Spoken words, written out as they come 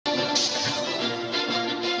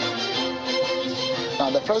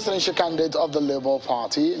The presidential candidate of the Labour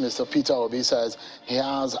Party, Mr. Peter Obi, says he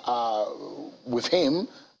has with him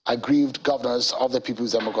aggrieved governors of the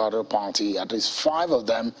People's Democratic Party, at least 5 of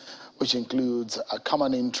them, which includes a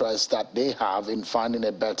common interest that they have in finding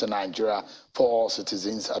a better Nigeria for all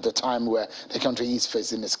citizens at a time where the country is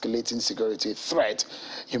facing escalating security threat,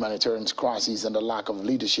 humanitarian crisis, and the lack of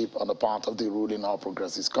leadership on the part of the ruling All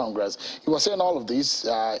Progressives Congress. He was saying all of this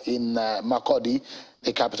in Makurdi,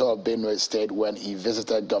 the capital of Benue State, when he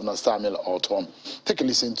visited Governor Samuel Ortom. Take a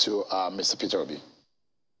listen to Mr. Peter Obi.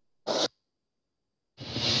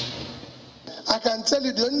 I can tell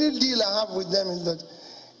you the only deal I have with them is that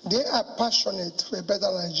they are passionate for a better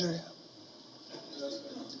Nigeria.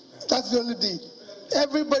 That's the only deal.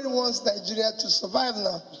 Everybody wants Nigeria to survive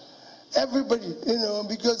now. Everybody,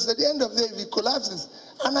 because at the end of the day, if it collapses,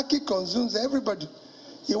 anarchy consumes everybody.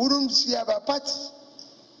 You wouldn't see a party.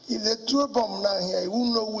 If they throw a bomb down here, you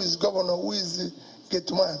won't know who is governor, who is the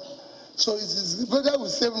gate man. So it's better we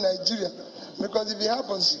save Nigeria, because if it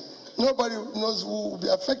happens, nobody knows who will be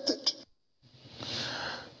affected.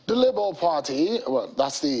 The Labour Party, well,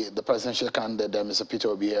 that's the presidential candidate, Mr. Peter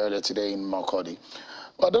Obi, earlier today in Makurdi.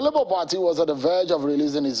 Well, the Labour Party was at the verge of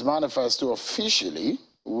releasing its manifesto officially,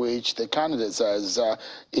 which the candidate says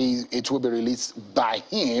it will be released by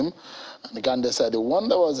him. And the candidate said the one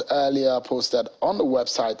that was earlier posted on the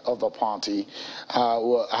website of the party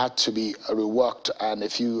had to be reworked, and a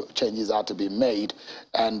few changes had to be made,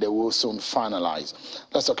 and they will soon finalize.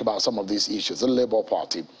 Let's talk about some of these issues. The Labour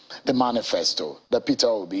Party, the manifesto, the Peter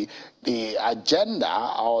Obi, the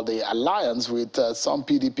agenda or the alliance with some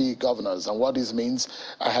PDP governors, and what this means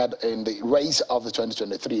ahead in the race of the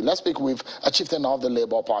 2023. Let's speak with a chieftain of the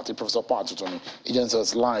Labour Party, Professor Utomi. He joins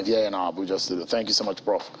us live here in our Abuja studio. Thank you so much,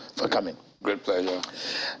 Prof, for coming. Great pleasure.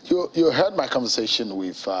 You heard my conversation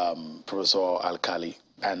with Professor Alkali,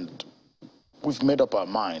 and we've made up our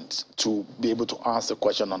minds to be able to ask the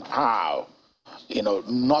question on how,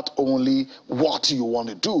 not only what you want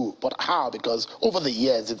to do, but how, because over the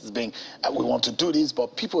years it's been, we want to do this,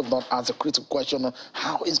 but people have not asked a critical question on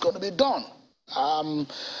how it's going to be done.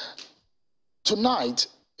 Tonight,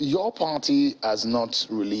 your party has not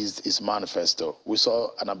released its manifesto. We saw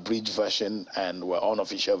an abridged version and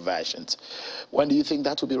unofficial versions. When do you think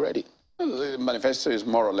that will be ready? The manifesto is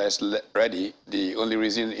more or less ready. The only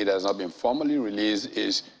reason it has not been formally released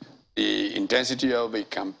is the intensity of the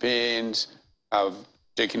campaigns have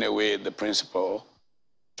taken away the principal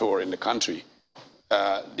tour in the country.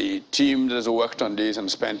 The team that has worked on this and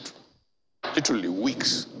spent literally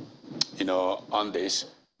weeks, on this,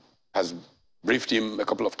 has briefed him a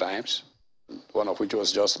couple of times, one of which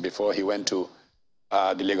was just before he went to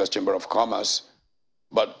the Lagos Chamber of Commerce,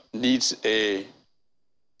 but needs a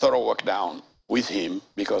thorough work down with him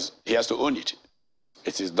because he has to own it.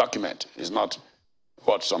 It's his document. It's not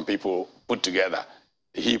what some people put together.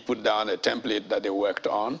 He put down a template that they worked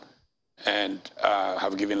on and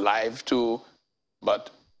have given life to,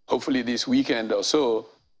 but hopefully this weekend or so,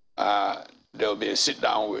 there'll be a sit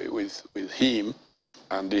down with him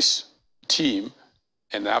and this team,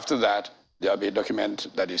 and after that, there'll be a document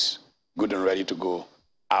that is good and ready to go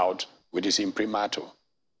out with this imprimatur.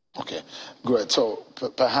 Okay, great. So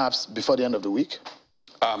perhaps before the end of the week?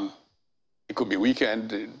 It could be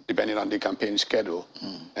weekend, depending on the campaign schedule.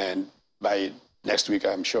 And by next week,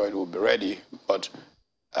 I'm sure it will be ready. But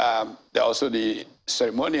there are also the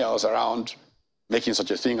ceremonials around making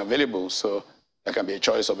such a thing available. So there can be a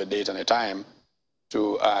choice of a date and a time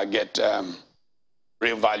to get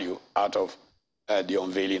real value out of the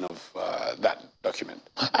unveiling of that document.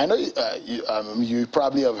 I know you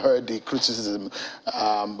probably have heard the criticism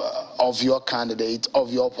of your candidate,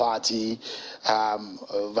 of your party,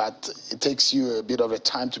 that it takes you a bit of a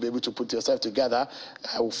time to be able to put yourself together.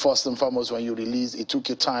 First and foremost, when you release, it took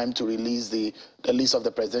you time to release the list of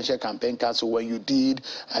the Presidential Campaign Council. When you did,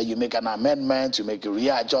 you make an amendment, you make a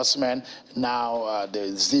readjustment. Now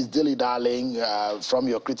there's this dilly-dallying from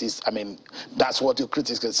your critics. I mean, that's what your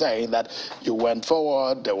critics are saying, that you went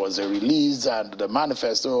forward, there was a release and the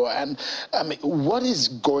manifesto. And I mean, what is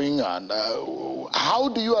going on? How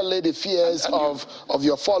do you allay the fears of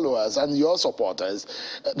your followers and your supporters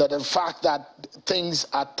that the fact that things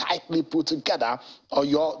are tightly put together,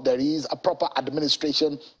 or there is a proper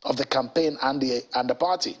administration of the campaign and the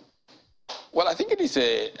party? Well, I think it is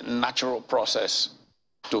a natural process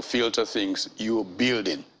to filter things you're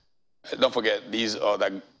building. Don't forget, these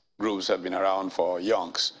other groups have been around for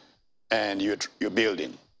yonks, and you're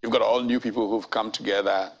building. You've got all new people who've come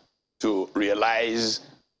together to realize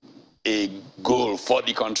a goal for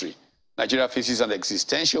the country. Nigeria faces an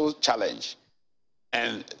existential challenge,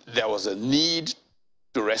 and there was a need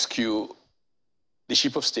to rescue the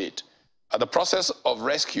ship of state. The process of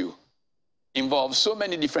rescue involves so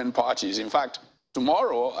many different parties. In fact,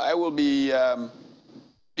 tomorrow I will be,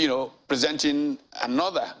 presenting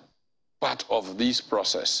another part of this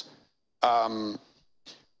process.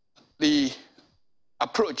 The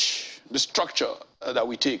approach, the structure that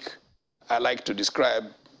we take, I like to describe,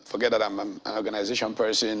 forget that I'm an organization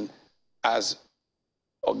person, as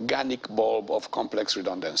organic bulb of complex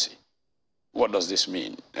redundancy. What does this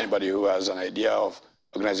mean? Anybody who has an idea of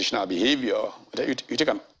organizational behavior, you take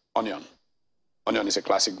an onion. Onion is a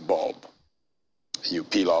classic bulb. You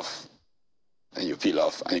peel off, and you peel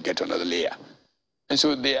off, and you get to another layer. And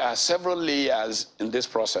so there are several layers in this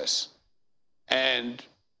process. And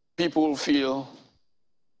people feel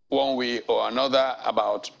one way or another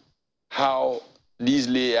about how these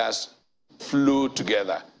layers flow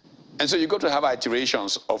together. And so you got to have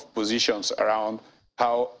iterations of positions around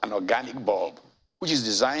how an organic bulb, which is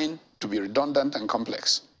designed to be redundant and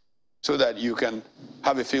complex, so that you can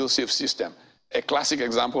have a fail-safe system. A classic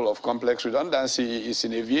example of complex redundancy is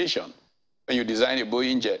in aviation. When you design a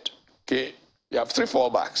Boeing jet, okay, you have 3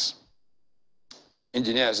 fallbacks.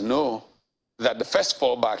 Engineers know that the first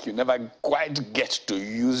fallback you never quite get to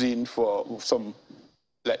using for some,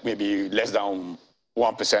 like maybe less than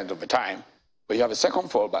 1% of the time. But you have a second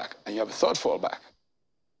fallback and you have a third fallback,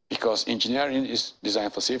 because engineering is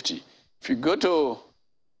designed for safety. If you go to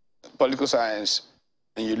political science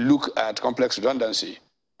and you look at complex redundancy,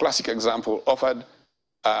 classic example offered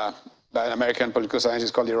by an American political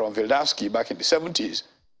scientist called Ron Wildavsky back in the 70s,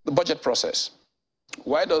 the budget process.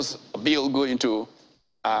 Why does a bill go into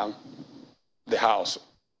the House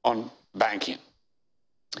on banking?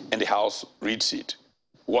 And the House reads it,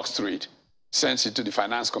 works through it, sends it to the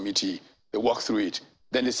Finance Committee, they work through it,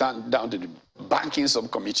 then they send down to the Banking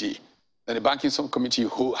Subcommittee, then the Banking Subcommittee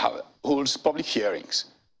holds public hearings,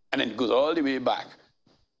 and then it goes all the way back.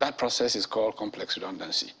 That process is called complex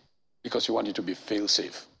redundancy, because you want it to be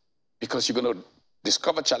fail-safe, because you're going to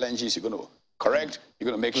discover challenges, you're going to correct, you're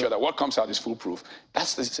going to make sure that what comes out is foolproof.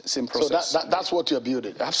 That's the same process. So that's what you're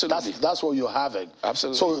building. Absolutely. That's what you're having.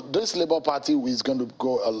 Absolutely. So this Labour Party is going to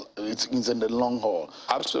go, it's in the long haul.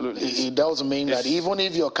 Absolutely. It does mean that even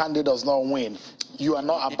if your candidate does not win, you are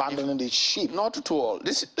not abandoning the ship. Not at all.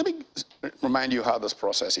 Let me remind you how this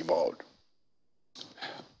process evolved.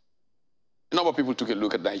 A number of people took a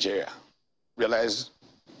look at Nigeria, realized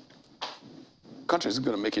the country is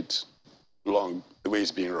going to make it long the way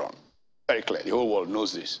it's being run. Very clear. The whole world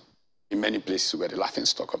knows this. In many places, we're the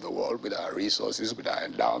laughingstock of the world with our resources, with our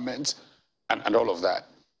endowments, and all of that.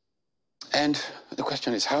 And the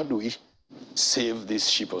question is, how do we save this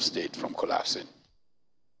ship of state from collapsing?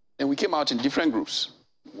 And we came out in different groups.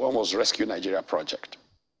 One was Rescue Nigeria Project,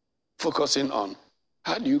 focusing on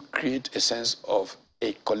how do you create a sense of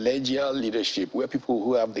a collegial leadership where people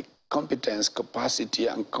who have the competence, capacity,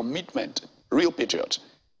 and commitment, real patriots,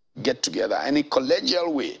 get together and in a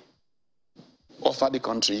collegial way offer the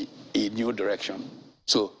country a new direction.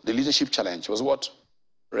 So the leadership challenge was what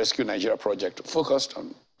Rescue Nigeria Project focused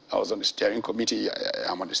on. I was on the steering committee.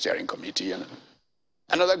 I'm on the steering committee. And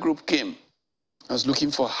another group came. I was looking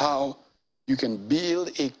for how you can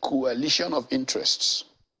build a coalition of interests,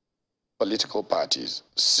 political parties,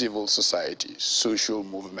 civil society, social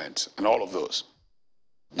movements, and all of those.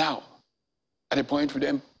 Now, at a point we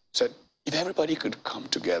then said, if everybody could come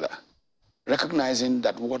together, recognizing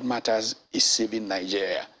that what matters is saving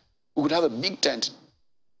Nigeria, we would have a big tent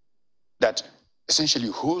that essentially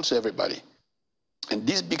holds everybody. And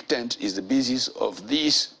this big tent is the basis of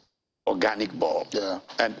this organic bulb. Yeah.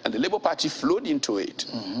 And the Labour Party flowed into it.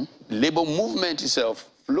 Mm-hmm. The Labour movement itself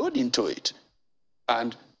flowed into it.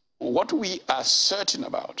 And what we are certain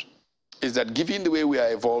about is that given the way we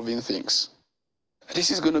are evolving things,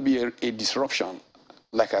 this is going to be a disruption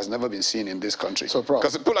like has never been seen in this country. So,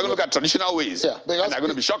 because people are going to look at traditional ways, and they're going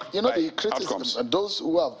to be shocked. You know, by the criticism, outcomes. Those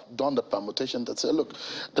who have done the permutation that say, look,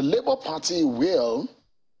 the Labour Party will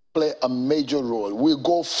play a major role, will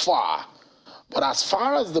go far, but as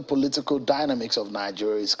far as the political dynamics of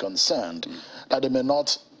Nigeria is concerned, that they may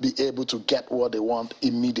not be able to get what they want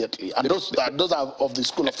immediately. And those are of the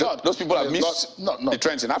school of thought. Those people have missed the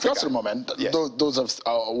trends in Africa. Just a moment. Yes. Those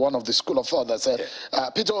are one of the school of thought that said,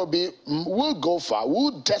 Peter Obi will go far,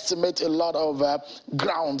 will decimate a lot of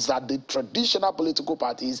grounds that the traditional political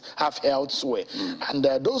parties have held sway. And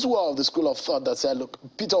those who are of the school of thought that said, look,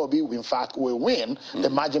 Peter Obi, in fact, will win. The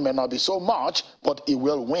margin may not be so much, but he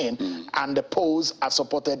will win. And the polls have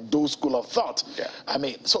supported those school of thought. Yeah. I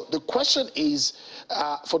mean, so the question is,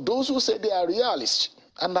 for those who say they are realists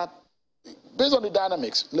and that based on the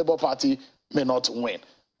dynamics, Labour Party may not win,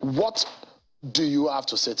 what do you have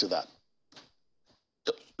to say to that?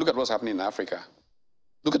 look at what's happening in Africa.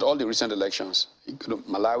 Look at all the recent elections. You go to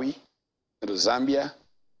Malawi, go to Zambia,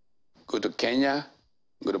 go to Kenya,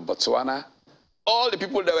 go to Botswana. All the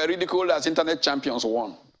people that were ridiculed as internet champions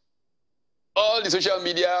won. All the social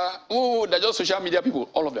media, they're just social media people,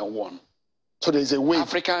 all of them won. So there's a way.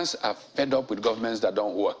 Africans are fed up with governments that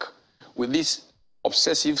don't work. With this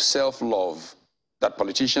obsessive self-love that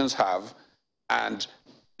politicians have, and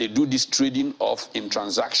they do this trading off in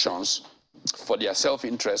transactions for their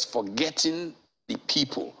self-interest, forgetting the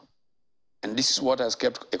people. And this is what has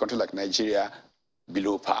kept a country like Nigeria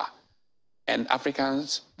below par. And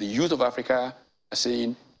Africans, the youth of Africa, are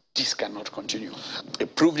saying, this cannot continue. They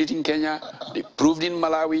proved it in Kenya, they proved it in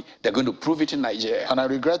Malawi, they're going to prove it in Nigeria. And I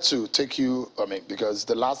regret to take you, because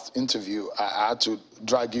the last interview, I had to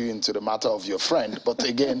drag you into the matter of your friend, but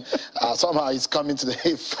again, somehow it's coming to the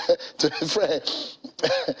fray.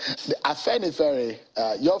 The Afenifere,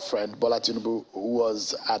 your friend, Bola Tinubu,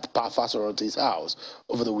 was at Parfasoronti's house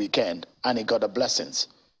over the weekend, and he got the blessings,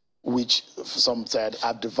 which some said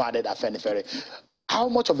have divided Afenifere. How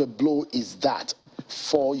much of a blow is that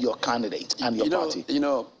for your candidate and your party? You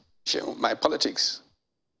know, my politics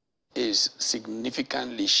is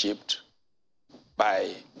significantly shaped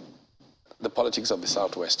by the politics of the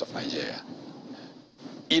southwest of Nigeria.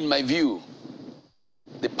 In my view,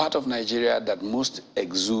 the part of Nigeria that most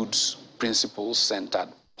exudes principle-centered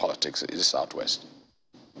politics is the southwest.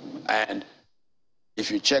 And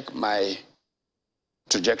if you check my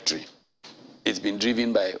trajectory, it's been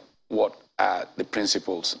driven by what are the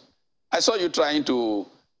principles. I saw you trying to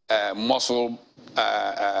muscle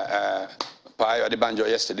Pai Adebanjo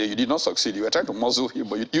yesterday. You did not succeed. You were trying to muzzle him,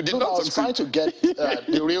 but you did not succeed. I was trying to get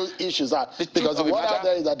the real issues out. Because what out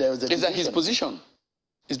there is that there is a division. Is that his position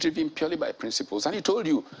is driven purely by principles. And he told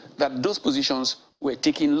you that those positions were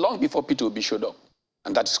taken long before Peter Obi showed up.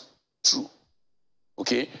 And that is true.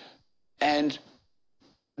 Okay? And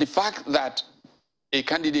the fact that a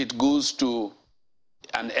candidate goes to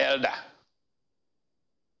an elder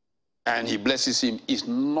and he blesses him is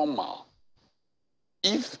normal.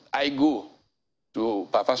 If I go to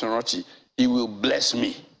Papa Sonoroti, he will bless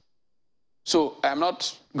me. So I'm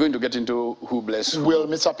not going to get into who bless who. Will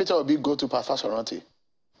Mr. Peter Obi go to Papa Sonoroti?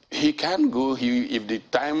 He can go if the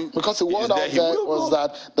time. Because the word out there was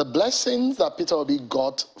that the blessings that Peter Obi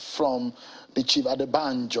got from the Chief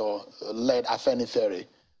Adebanjo-led Afenifere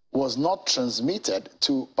was not transmitted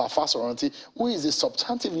to Papa Sonoroti, who is the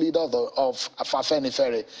substantive leader of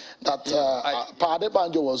Afenifere, that Pa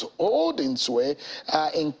Adebanjo was holding sway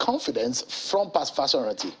in confidence from Papa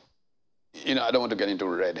Sonoroti. You know, I don't want to get into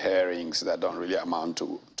red herrings that don't really amount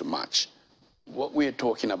to much. What we're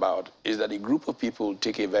talking about is that a group of people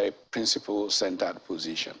take a very principle-centered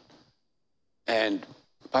position. And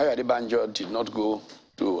Pa Adebanjo did not go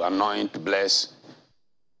to anoint, to bless.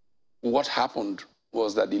 What happened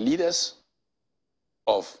was that the leaders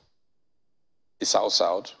of the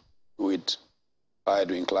South-South, with Pa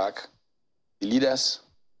Edwin Clark, the leaders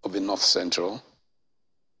of the North-Central,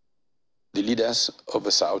 the leaders of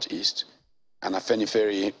the Southeast, and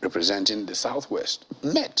Afenifere representing the Southwest,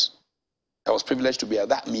 met. I was privileged to be at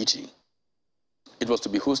that meeting. It was to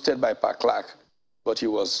be hosted by Pa Clark, but he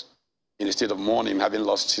was in a state of mourning, having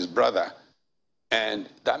lost his brother. And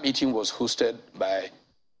that meeting was hosted by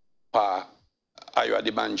Pa Ayo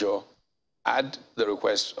Adebanjo at the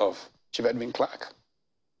request of Chief Edwin Clark.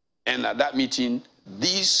 And at that meeting,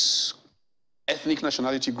 these ethnic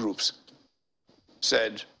nationality groups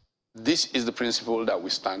said, this is the principle that we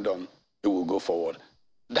stand on, it will go forward.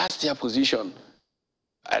 That's their position.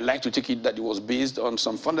 I like to take it that it was based on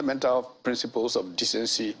some fundamental principles of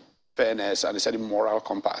decency, fairness, and a certain moral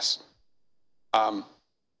compass. I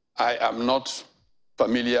am not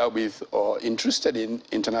familiar with or interested in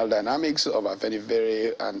internal dynamics of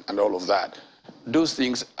Afenifere and all of that. Those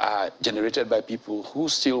things are generated by people who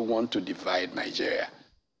still want to divide Nigeria.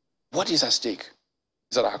 What is at stake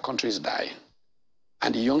is that our country is dying.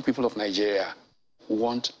 And the young people of Nigeria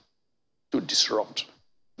want to disrupt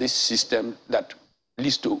this system that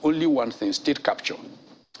leads to only one thing, state capture.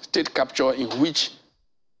 State capture in which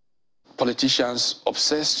politicians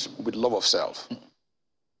obsessed with love of self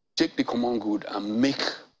take the common good and make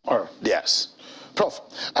theirs. Prof,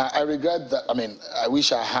 I regret that. I mean, I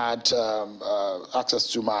wish I had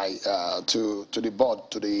access to my to the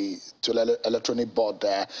board, to the electronic board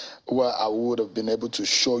there, where I would have been able to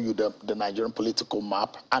show you the Nigerian political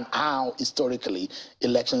map and how historically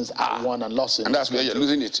elections are won and lost. And that's where you're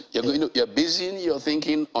losing it. You're basing your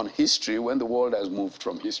thinking on history when the world has moved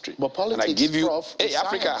from history. But politics, and I give you, Prof, hey,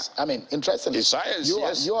 Africa. I mean, interestingly, it's science. You're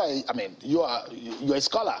a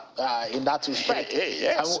scholar in that respect.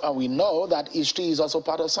 Yes. And we know that history history is also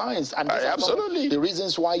part of science. And these are absolutely. the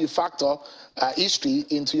reasons why you factor history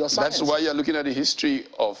into your science. That's why you're looking at the history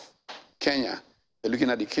of Kenya. You're looking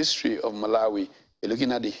at the history of Malawi. You're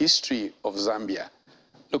looking at the history of Zambia.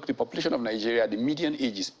 Look, the population of Nigeria, the median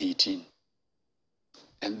age is 18.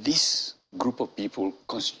 And this group of people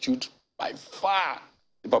constitute by far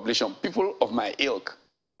the population. People of my ilk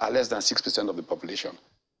are less than 6% of the population.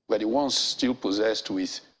 We're the ones still possessed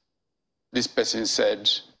with, this person said,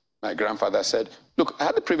 my grandfather said, look, I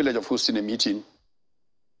had the privilege of hosting a meeting,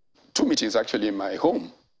 2 meetings actually in my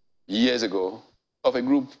home years ago, of a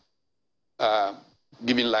group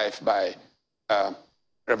given life by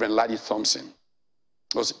Reverend Laddie Thompson.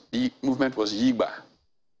 The movement was Yiba.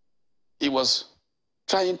 He was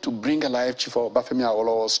trying to bring alive Chief Obafemi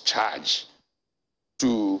Awolowo's charge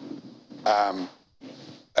to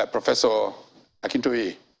Professor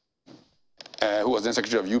Akintoye, who was then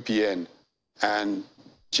Secretary of UPN, and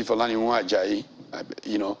Chief Olaniwun Ajayi.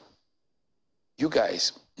 You know, you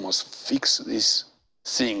guys must fix this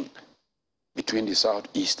thing between the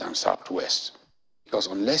Southeast and Southwest, because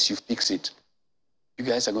unless you fix it, you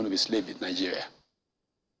guys are going to be slaves in Nigeria.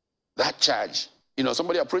 That charge, you know,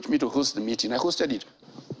 somebody approached me to host the meeting. I hosted it.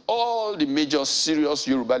 All the major serious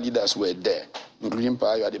Yoruba leaders were there, including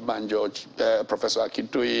Payo Adebanjo, Professor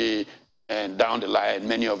Akintoye, and down the line,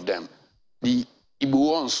 many of them. The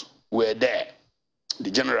Igbo ones were there. The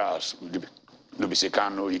generals, Lubisi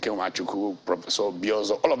Kano, Ikemwachuku, Professor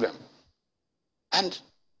Biozo, all of them. And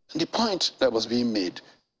the point that was being made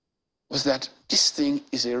was that this thing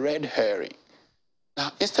is a red herring.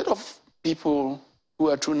 Now, instead of people who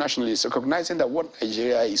are true nationalists recognizing that what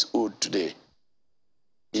Nigeria is owed today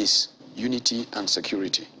is unity and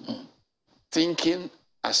security, thinking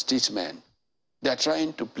as statesmen, they are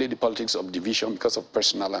trying to play the politics of division because of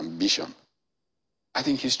personal ambition. I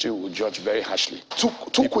think history will judge very harshly.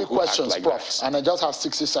 Two quick questions, like Prof. That. And I just have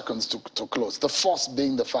 60 seconds to close. The first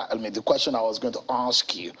being the fact, the question I was going to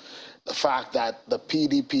ask you, the fact that the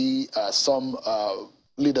PDP, some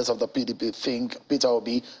leaders of the PDP think Peter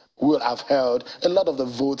Obi will have held a lot of the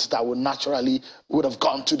votes that would naturally would have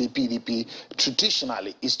gone to the PDP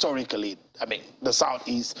traditionally, historically, the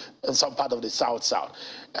Southeast and some part of the South-South.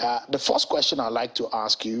 The first question I'd like to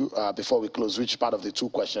ask you before we close, which part of the two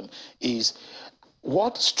questions, is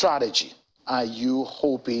what strategy are you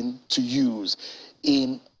hoping to use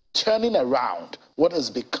in turning around what has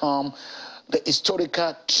become the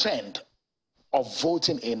historical trend of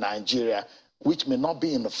voting in Nigeria, which may not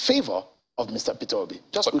be in the favor of Mr. Peter Obi?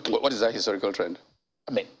 Just quickly. What is that historical trend?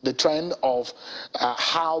 The trend of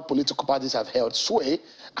how political parties have held sway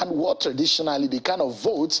and what traditionally the kind of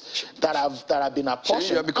votes that have been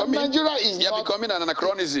apportioned. Nigeria is becoming an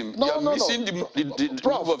anachronism. No, you're missing the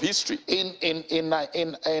move of history. In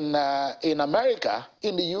America,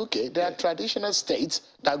 in the UK, there are traditional states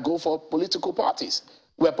that go for political parties,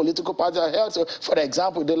 where political parties are held. So, for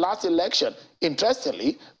example, the last election,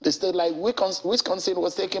 interestingly, the state like Wisconsin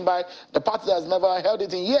was taken by the party that has never held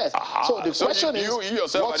it in years. So the question is,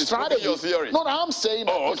 what strategy? Your theory. No, I'm saying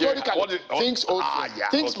that historically,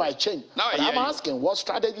 things might change. But I'm asking, what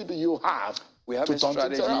strategy do you have to turn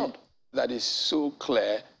things around? That is so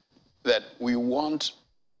clear that we want.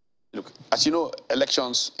 Look, as you know,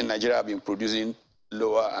 elections in Nigeria have been producing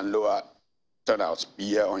lower and lower turnouts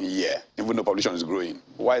year on year, even though population is growing.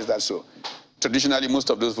 Why is that so? Traditionally,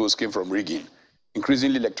 most of those votes came from rigging.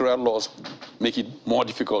 Increasingly, electoral laws make it more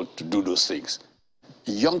difficult to do those things.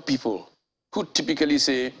 Young people who typically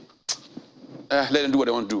say, let them do what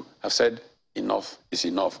they want to do, have said, enough is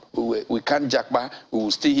enough. We can't jack back, we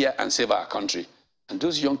will stay here and save our country. And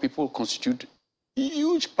those young people constitute a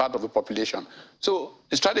huge part of the population. So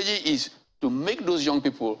the strategy is to make those young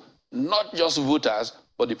people not just voters,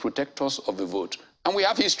 but the protectors of the vote. And we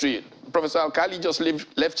have history. Professor Alkali just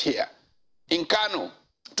left here. In Kano,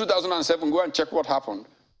 2007, go and check what happened.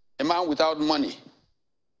 A man without money,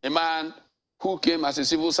 a man who came as a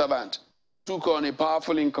civil servant, took on a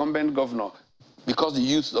powerful incumbent governor because the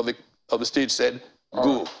youth of the state said,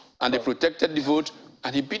 go. And they protected the vote,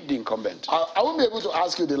 and he beat the incumbent. I won't be able to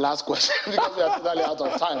ask you the last question because we are totally out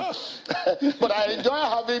of time. But I enjoy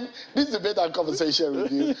having this debate and conversation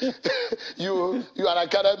with you. You are an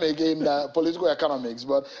academic in political economics,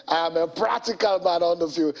 but I am a practical man on the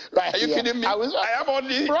field. Right? Are you kidding me? I am on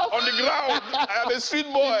the ground. I am a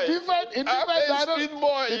street boy. The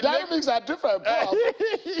dynamics are different,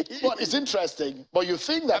 but it's interesting. But you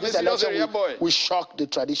think that this election will shock the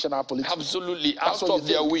traditional politics? Absolutely, out of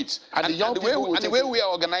their wits. And the young people the way we are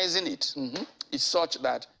organizing it is such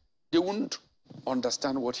that they won't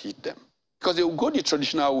understand what hit them. Because they will go the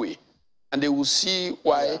traditional way and they will see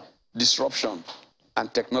why disruption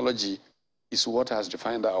and technology is what has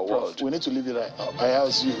defined our Prof, world. we need to leave it right.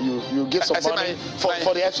 Else you give some money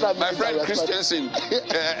for the extra. My friend Christensen,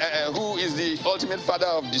 who is the ultimate father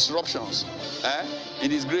of disruptions,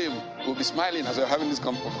 in his grave will be smiling as we're having this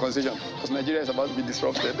conversation because Nigeria is about to be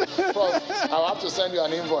disrupted. Prof, I'll have to send you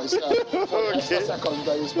an invoice for extra seconds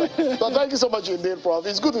that you spent. But thank you so much indeed, Prof.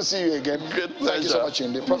 It's good to see you again. Good Thank you so much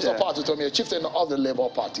indeed. Professor Utomi, chieftain of the Labour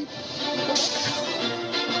Party.